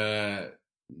 I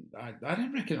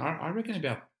don't reckon. I reckon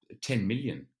about 10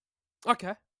 million.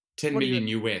 Okay. 10 What do you-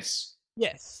 million US.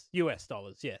 Yes. US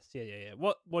dollars. Yes. Yeah.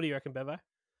 What do you reckon, Bevo?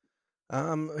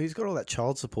 He's got all that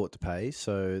child support to pay,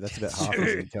 so that's about half his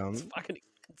Dude, income. It's fucking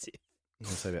expensive. I'm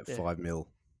going to say about Yeah. 5 mil.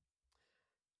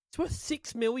 It's worth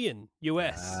 $6 million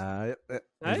US. He's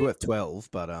Eh? worth 12,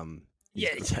 but he's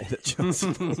Yeah, gotta pay that child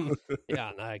support.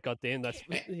 Yeah, no, goddamn, that's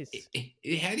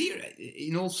How do you,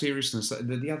 in all seriousness,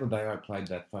 the other day I played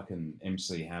that fucking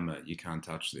MC Hammer, You Can't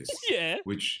Touch This, yeah.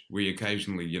 which we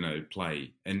occasionally,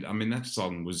 play. And I mean, that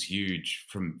song was huge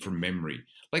from memory.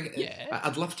 Like, Yeah.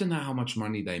 I'd love to know how much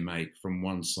money they make from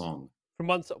one song. From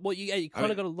one, well, you kind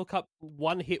mean- of got to look up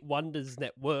one hit wonders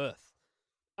net worth.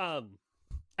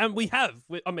 And we have.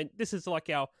 I mean, this is like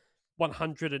our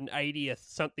 180th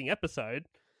something episode,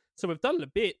 so we've done it a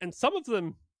bit, and some of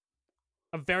them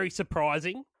are very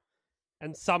surprising,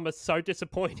 and some are so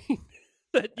disappointing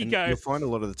that you And go. you'll find a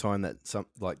lot of the time that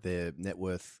their net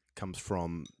worth comes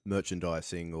from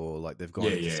merchandising, or like they've gone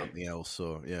Yeah, into yeah. something else,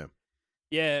 or yeah.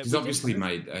 Yeah, He's obviously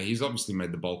made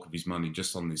the bulk of his money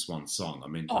just on this one song. I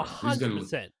mean, Oh, who's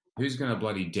 100%. gonna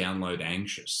bloody download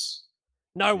Anxious?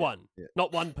 No one, yeah.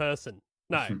 not one person.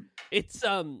 No, it's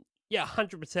 100%.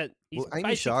 Well,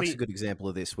 Amy Shark's a good example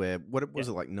of this. Where what was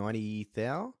it like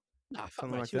 90,000? Nah, fuck,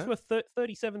 something mate, like she was that? worth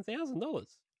 $37,000.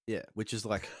 Yeah, which is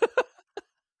like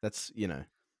that's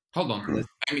Hold on,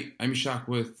 Amy Shark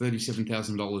worth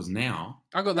 $37,000 now.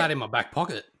 I got that in my back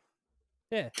pocket.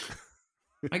 Yeah,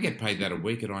 I get paid that a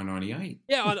week at I-98.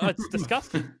 yeah, it's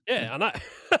disgusting. Yeah, I know.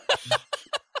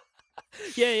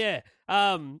 yeah.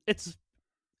 It's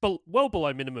well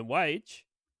below minimum wage.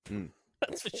 Mm.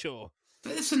 That's for sure.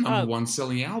 That's the number one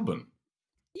selling album.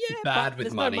 Yeah, Bad but with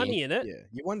there's money. no money in it. yeah.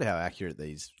 You wonder how accurate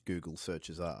these Google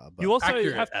searches are. But You also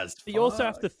Accurate have as you also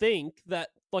have fuck. to think that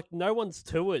like no one's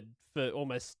toured for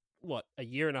almost a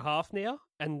year and a half now,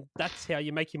 and that's how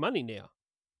you make your money now.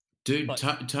 Dude, Like-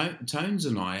 Tones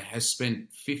and I has spent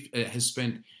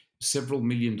several $1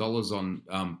 million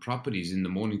on properties in the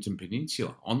Mornington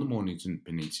Peninsula.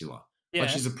 Yeah, Like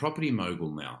she's a property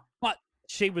mogul now. but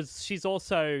she's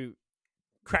also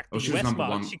cracked Oh, the she was US number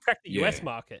market. one. She cracked the US Yeah.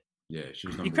 market. Yeah, she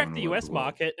was number You crack one the all over US world.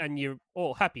 market, and you're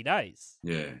all happy days.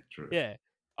 Yeah, true. Yeah,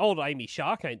 old Amy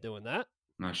Shark ain't doing that.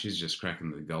 No, she's just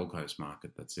cracking the Gold Coast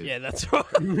market. That's it. Yeah, that's right.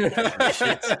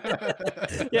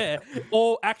 Yeah,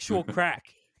 or actual crack.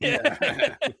 Yeah,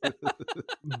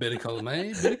 Better call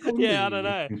me. Better call me. yeah. I don't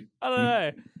know.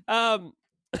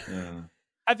 Yeah.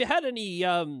 Have you had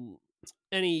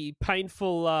any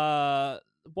painful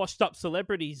washed up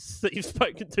celebrities that you've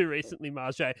spoken to recently,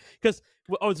 Maje? Because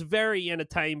I was very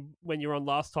entertained when you were on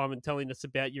last time and telling us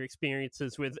about your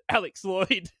experiences with Alex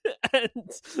Lloyd and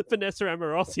Vanessa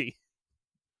Amorosi.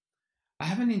 We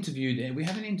haven't interviewed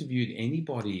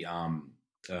anybody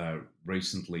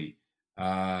recently.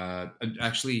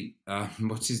 Actually,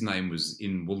 what's his name was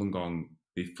in Wollongong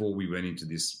before we went into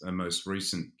this most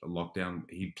recent lockdown.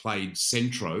 He played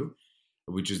Centro,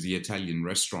 which is the Italian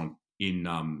restaurant in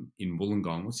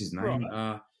Wollongong. What's his name?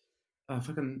 Right.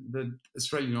 Fucking the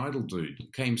Australian Idol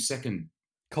dude came second.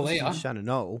 Kalia. Shannon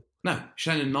Knoll. No,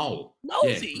 Shannon Knoll.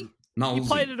 Nosy. Yeah. Knowlesy. You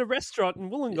played at a restaurant in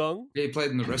Wollongong. Yeah, he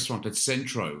played in the restaurant at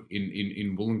Centro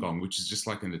in Wollongong, which is just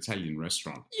like an Italian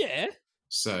restaurant. Yeah.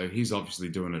 So he's obviously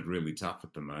doing it really tough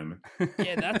at the moment.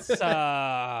 Yeah, that's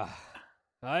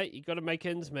right, you got to make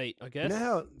ends meet, I guess. You know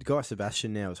how Guy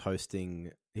Sebastian now is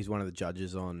hosting? He's one of the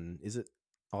judges on. Is it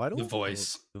Idol? The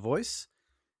Voice. The Voice.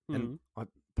 And I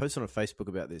posted on Facebook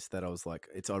about this that I was like,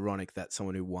 it's ironic that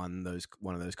someone who won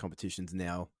one of those competitions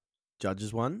now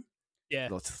judges one. Yeah.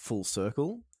 It's full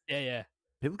circle. Yeah.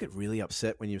 People get really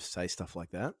upset when you say stuff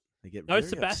like that. They get No very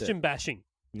Sebastian upset. bashing.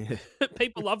 Yeah.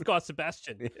 People love Guy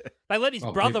Sebastian. Yeah. They let his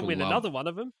brother people win love- another one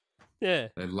of them. Yeah.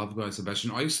 They love Guy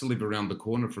Sebastian. I used to live around the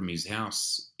corner from his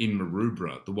house in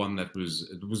Maroubra, the one that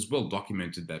it was well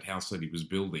documented, that house that he was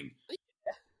building.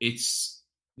 It's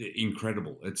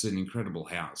incredible. It's an incredible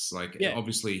house. Like,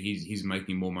 obviously he's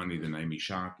making more money than Amy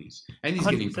Shark is. And he's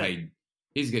 100%.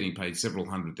 getting paid several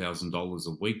 $100,000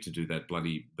 a week to do that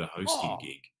the hosting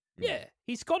gig. Yeah.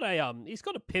 He's got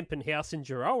a pimping house in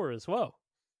Giroa as well.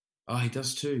 Oh, he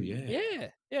does too, yeah.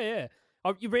 Yeah.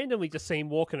 You randomly just see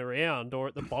him walking around or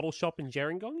at the bottle shop in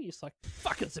Gerringong. You're just like,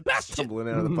 fucking Sebastian. Tumbling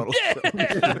out of the bottle.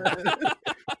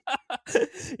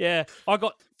 Yeah. Yeah. I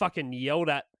got fucking yelled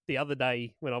at the other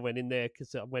day when I went in there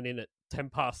because I went in at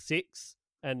 6:10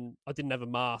 and I didn't have a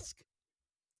mask.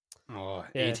 Oh,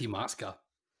 Yeah. anti-masker.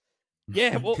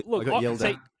 Yeah, well, look, I got yelled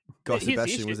at. Guy here's the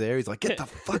Sebastian issue. was there. He's like, get the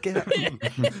fuck out.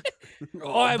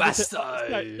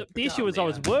 The issue was I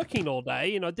was working all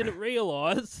day and I didn't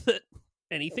realise that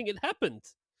anything had happened.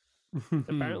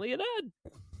 Apparently it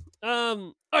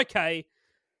had. Okay,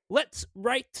 let's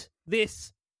rate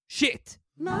this shit.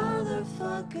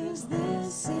 Motherfuckers,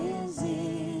 this is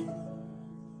it.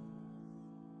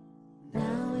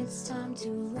 Now it's time to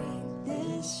rate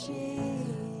this shit.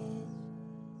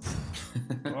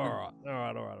 All right.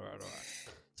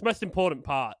 It's the most important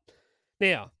part.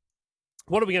 Now,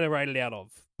 what are we going to rate it out of?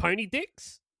 Pony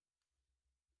dicks?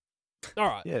 All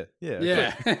right.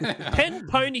 Yeah. 10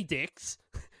 pony dicks.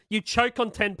 You choke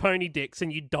on 10 pony dicks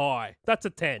and you die. That's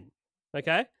a 10.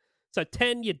 Okay? So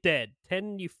 10, you're dead.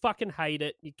 10, you fucking hate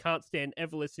it. You can't stand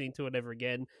ever listening to it ever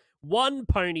again. 1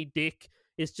 pony dick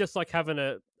is just like having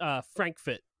a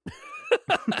Frankfurt.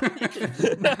 With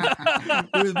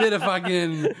a bit of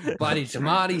fucking bloody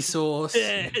tomato sauce.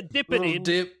 Yeah, dip it in.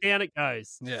 Down it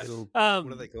goes. Yeah. What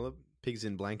do they call it? Pigs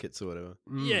in blankets or whatever.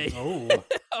 Yeah. Oh.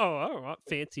 Oh, all right.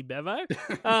 Fancy Bevo.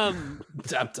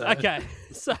 Tapto. Okay.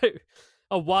 So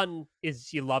a 1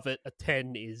 is you love it. A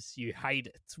 10 is you hate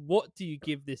it. What do you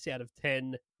give this out of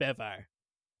 10, Bevo?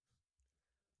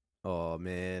 Oh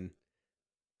man,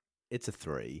 it's a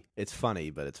 3. It's funny,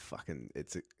 but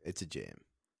it's a jam.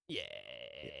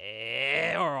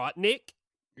 Yeah. All right, Nick.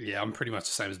 Yeah, I'm pretty much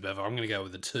the same as Bevo. I'm going to go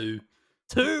with a 2.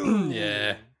 2.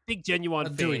 Yeah. Big genuine I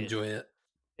fan. do enjoy it.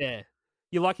 Yeah.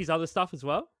 You like his other stuff as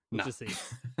well? Or No. just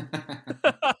this?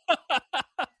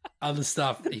 Other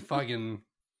stuff, he fucking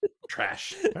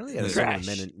trash. Apparently, he had a song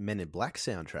on Men in Black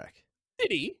soundtrack.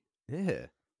 Did he? Yeah,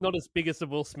 Not as big as the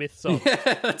Will Smith song.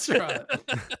 Yeah, that's right.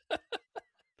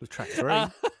 with track 3.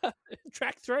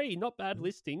 Track 3, not bad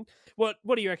listing. What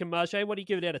do you reckon, Maje? What do you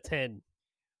give it out of 10?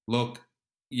 Look,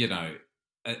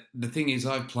 the thing is,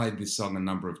 I've played this song a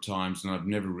number of times and I've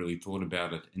never really thought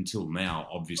about it until now,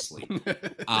 obviously.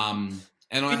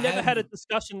 And We never had a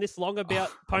discussion this long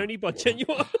about Pony by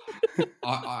Genuine.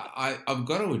 I've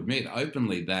got to admit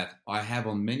openly that I have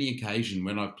on many occasions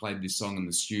when I've played this song in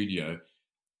the studio,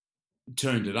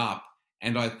 turned it up,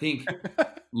 and I think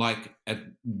like at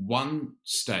one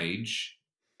stage,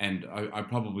 and I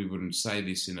probably wouldn't say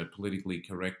this in a politically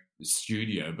correct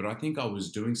studio, but I think I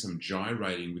was doing some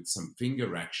gyrating with some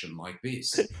finger action like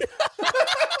this.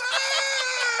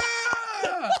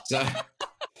 So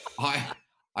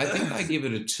I think I give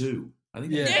it a 2. I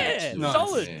think Yeah. I give it a Yeah, 2. Nice.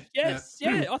 solid. Yes,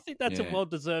 yeah. I think that's a Yeah.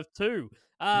 well-deserved 2.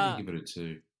 I give it a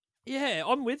 2. Yeah,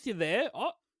 I'm with you there.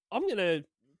 I'm gonna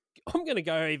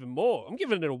go even more. I'm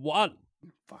giving it a 1.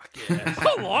 Fuck yeah.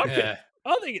 I like Yeah. it.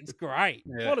 I think it's great.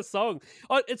 Yeah. What a song.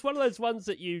 It's one of those ones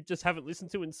that you just haven't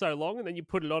listened to in so long, and then you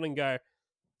put it on and go,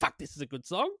 fuck, this is a good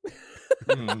song.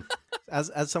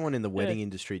 As someone in the wedding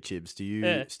industry, Chibs, do you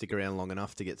Yeah. stick around long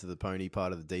enough to get to the pony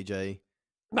part of the DJ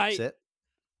Mate, set?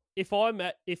 if I'm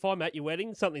at your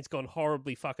wedding, something's gone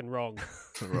horribly fucking wrong.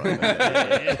 Right.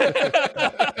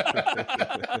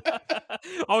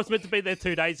 I was meant to be there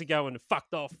 2 days ago and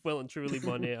fucked off well and truly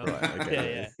by now. Right,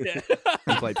 okay. Yeah.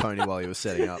 He played Pony while he was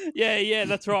setting up. Yeah,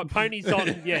 that's right. Pony's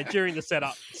on, during the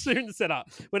setup. Soon the setup.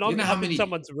 When I'm up on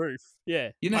someone's roof.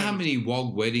 Yeah. You know how many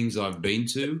WOG weddings I've been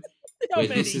to? Where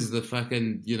this is the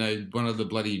fucking, one of the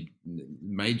bloody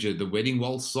the wedding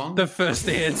waltz song. The first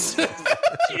dance.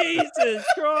 Jesus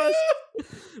Christ.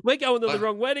 We're going to the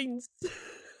wrong weddings.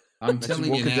 I'm telling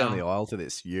you walking now. down the aisle to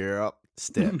this.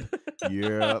 Step.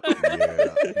 Yeah.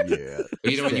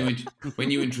 When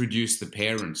you introduce the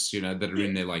parents, that are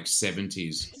in their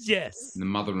 70s. Yes. And the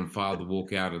mother and father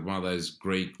walk out at one of those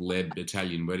Greek-led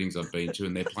Italian weddings I've been to,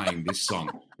 and they're playing this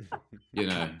song.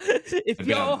 If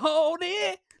you're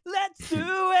holding, let's do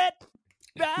it.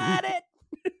 Ride it.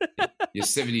 Your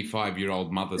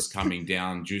 75-year-old mother's coming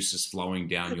down, juices flowing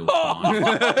down your spine.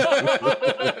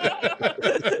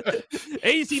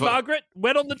 Easy, Margaret.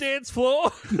 Wet on the dance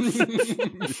floor.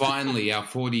 Finally, our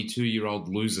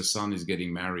 42-year-old loser son is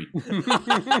getting married.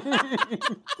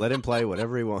 Let him play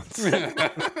whatever he wants.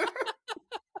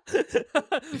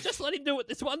 Just let him do it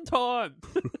this one time.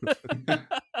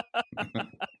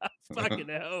 Fucking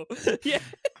hell. Yeah.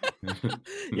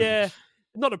 Yeah.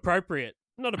 Not appropriate.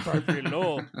 Not appropriate at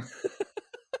all.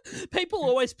 People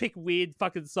always pick weird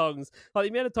fucking songs. Like the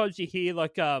amount of times you hear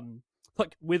like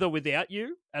With or Without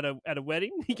You at a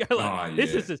wedding, you go like,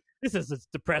 this is as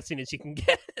depressing as you can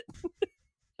get.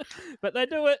 But they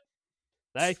do it.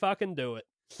 They fucking do it.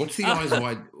 What's the Eyes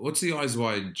Wide? What's the Eyes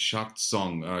Wide Shut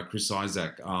song? Chris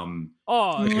Isaac.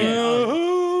 Oh yeah.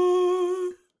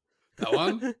 That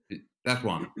one. That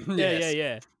one.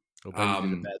 Yeah. Or Baby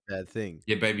Did a Bad Thing.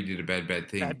 Yeah, Baby Did a Bad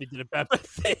Thing. Baby did a bad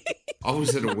thing. I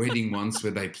was at a wedding once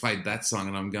where they played that song,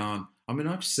 and I'm going,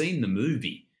 I've seen the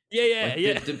movie. Yeah.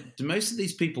 Do most of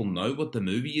these people know what the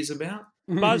movie is about?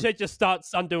 Maje just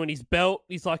starts undoing his belt.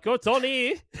 He's like, oh, it's on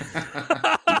here.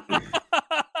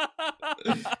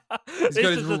 He's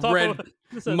got his red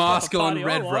mask on,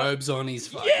 red robes on. He's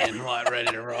fucking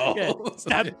ready to roll. Yeah.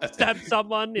 Stab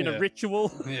someone in a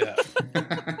ritual. Yeah.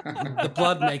 The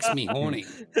blood makes me horny.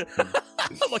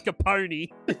 Like a pony.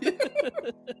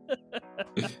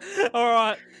 All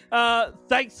right.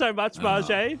 Thanks so much,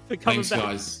 Maje, for coming back.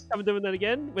 Guys. Coming doing that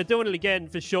again. We're doing it again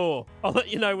for sure. I'll let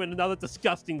you know when another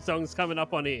disgusting song's coming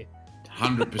up on here.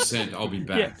 100%. I'll be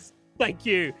back. Yes. Thank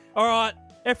you. All right.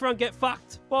 Everyone get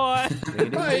fucked. Bye.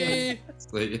 Bye.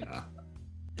 See ya.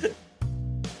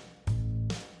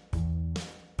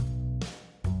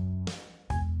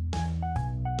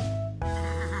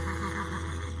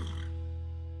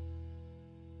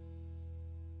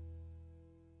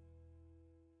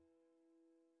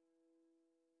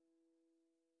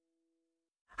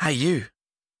 Hey, you.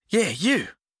 Yeah, you.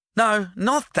 No,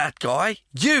 not that guy.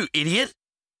 You, idiot.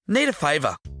 Need a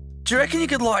favour. Do you reckon you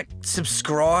could,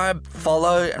 subscribe,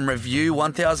 follow, and review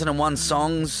 1001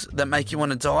 Songs That Make You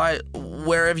Want to Die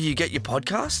wherever you get your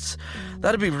podcasts?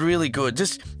 That'd be really good.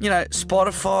 Just,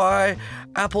 Spotify,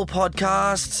 Apple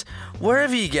Podcasts,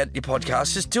 wherever you get your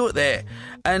podcasts, just do it there.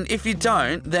 And if you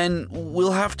don't, then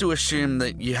we'll have to assume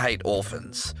that you hate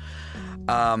orphans.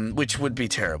 Which would be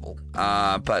terrible.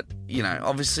 But,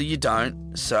 obviously you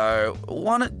don't. So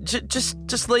why not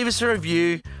just leave us a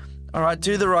review. All right,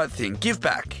 do the right thing. Give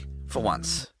back for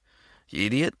once. You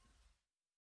idiot.